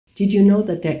Did you know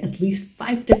that there are at least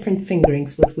 5 different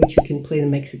fingerings with which you can play the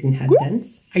Mexican head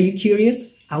dance? Are you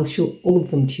curious? I'll show all of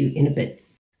them to you in a bit.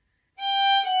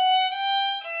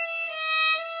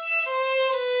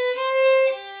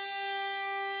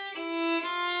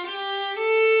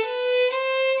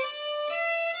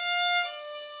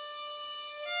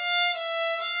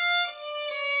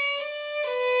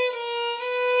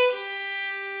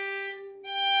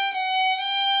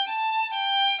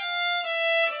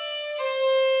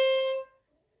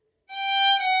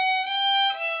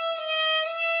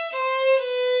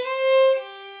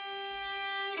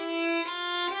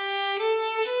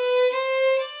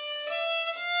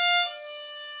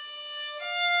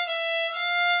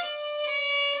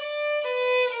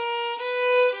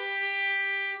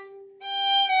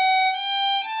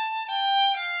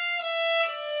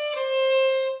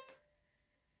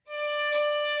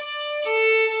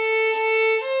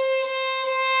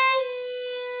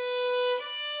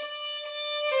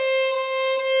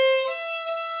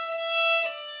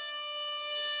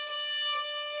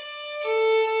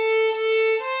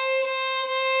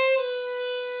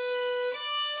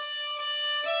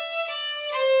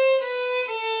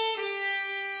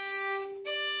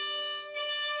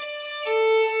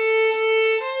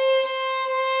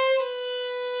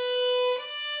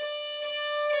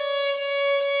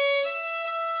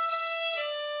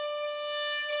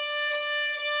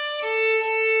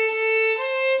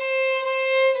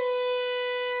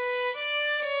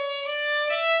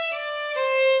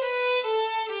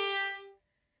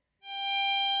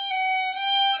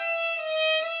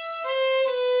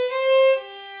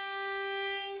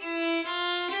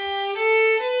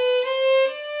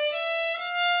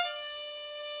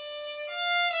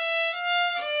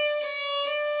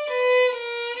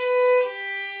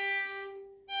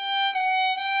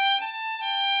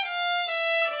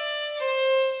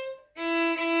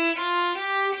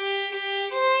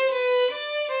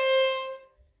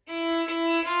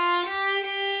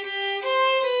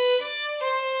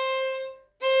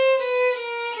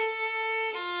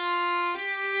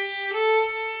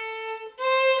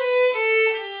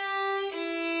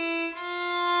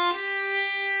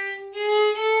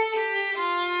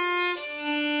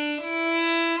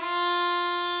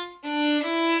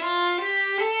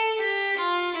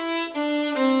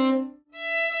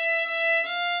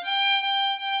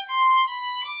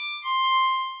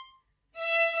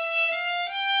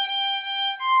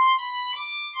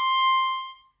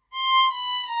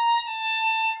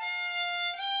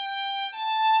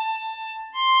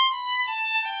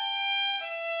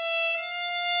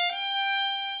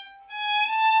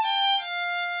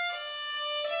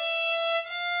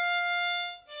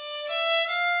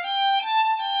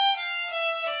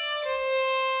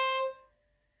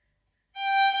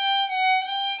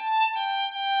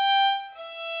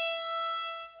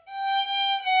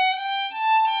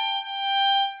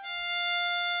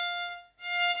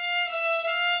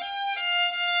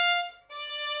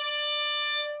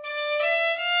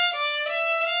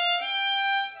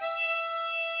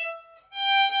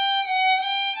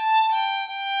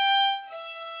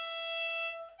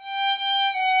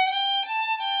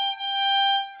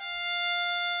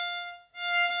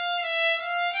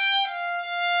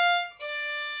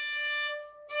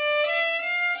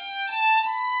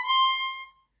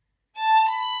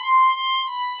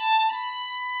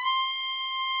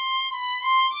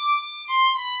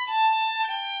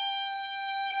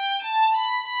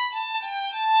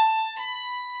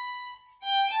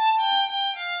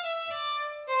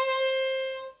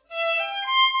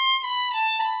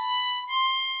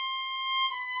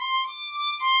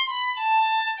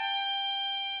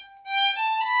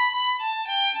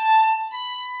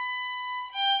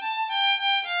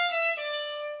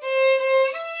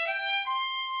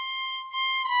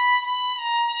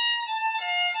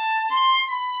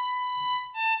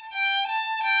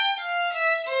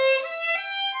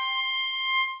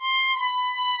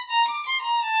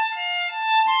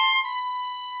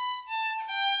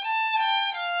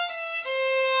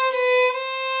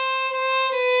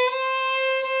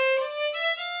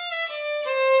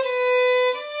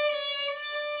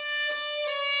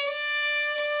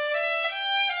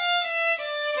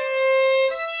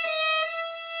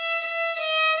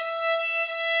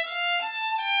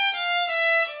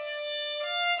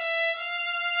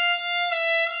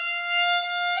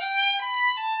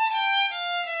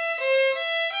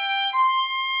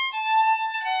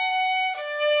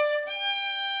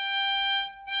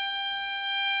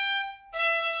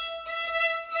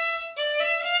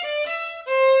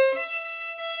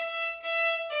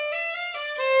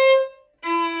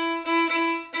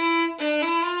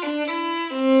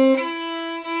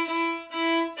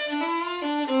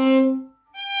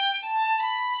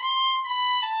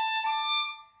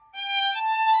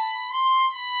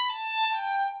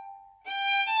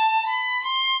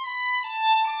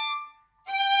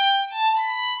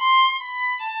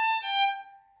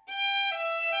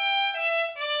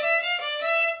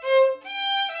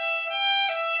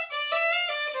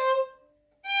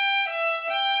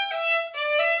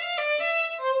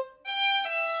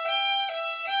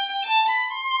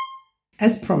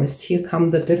 As promised, here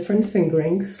come the different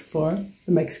fingerings for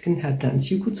the Mexican head dance.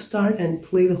 You could start and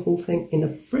play the whole thing in a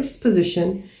first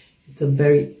position. It's a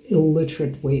very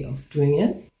illiterate way of doing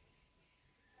it.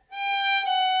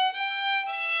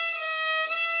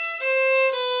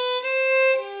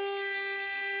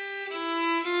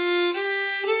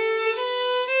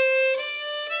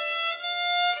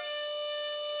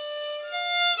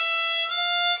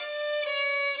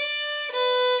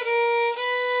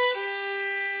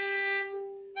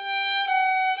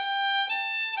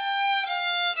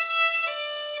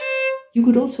 You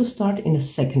could also start in a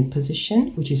second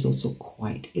position, which is also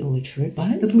quite illiterate,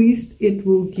 but at least it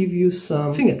will give you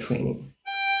some finger training.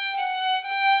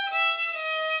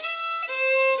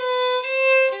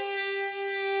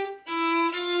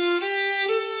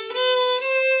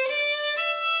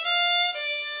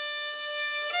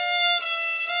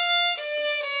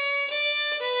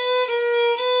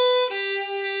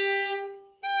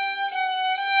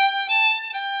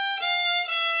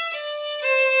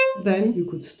 Then you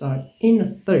could start in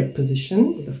a third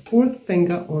position with the fourth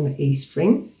finger on the A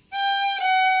string.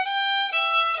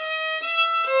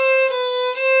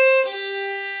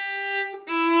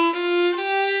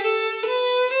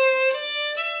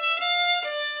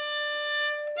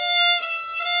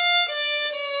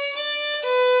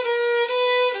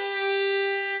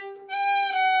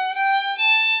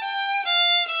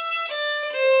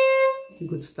 You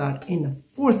could start in a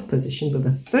fourth position with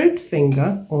the third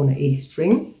finger on the A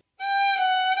string.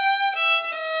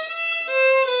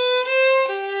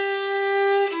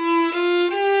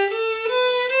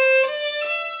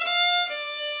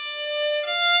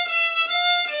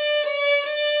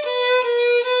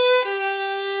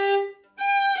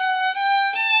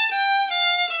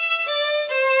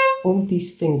 All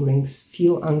these fingerings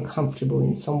feel uncomfortable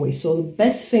in some way. So the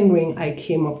best fingering I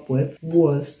came up with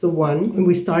was the one when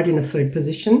we start in a third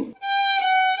position.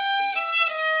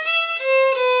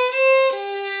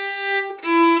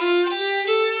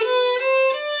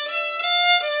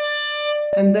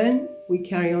 And then we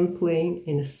carry on playing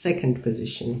in a second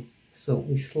position. So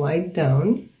we slide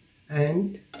down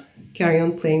and carry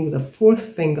on playing with a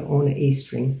fourth finger on the A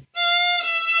string.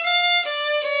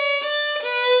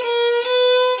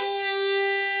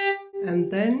 And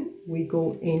then we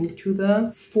go into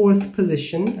the fourth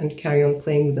position and carry on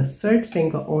playing with the third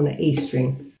finger on the A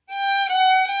string.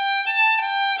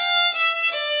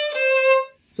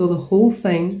 So the whole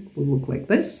thing will look like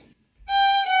this.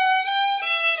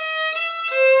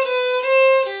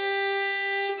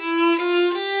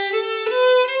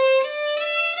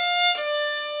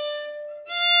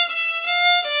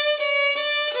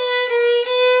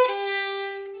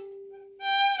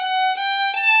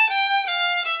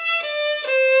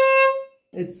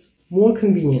 It's more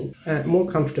convenient, more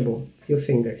comfortable for your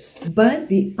fingers. But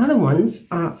the other ones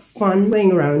are fun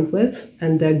playing around with,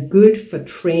 and they're good for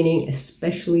training,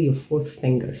 especially your fourth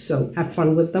finger. So have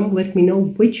fun with them. Let me know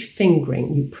which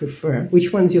fingering you prefer,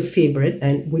 which one's your favorite,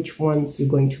 and which ones you're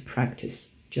going to practice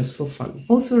just for fun.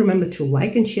 Also remember to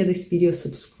like and share this video,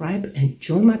 subscribe, and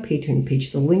join my Patreon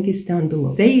page. The link is down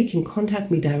below. There you can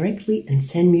contact me directly and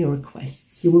send me your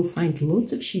requests. You will find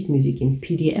loads of sheet music in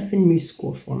PDF and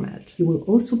MuseScore format. You will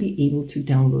also be able to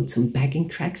download some backing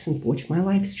tracks and watch my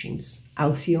live streams.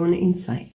 I'll see you on the inside.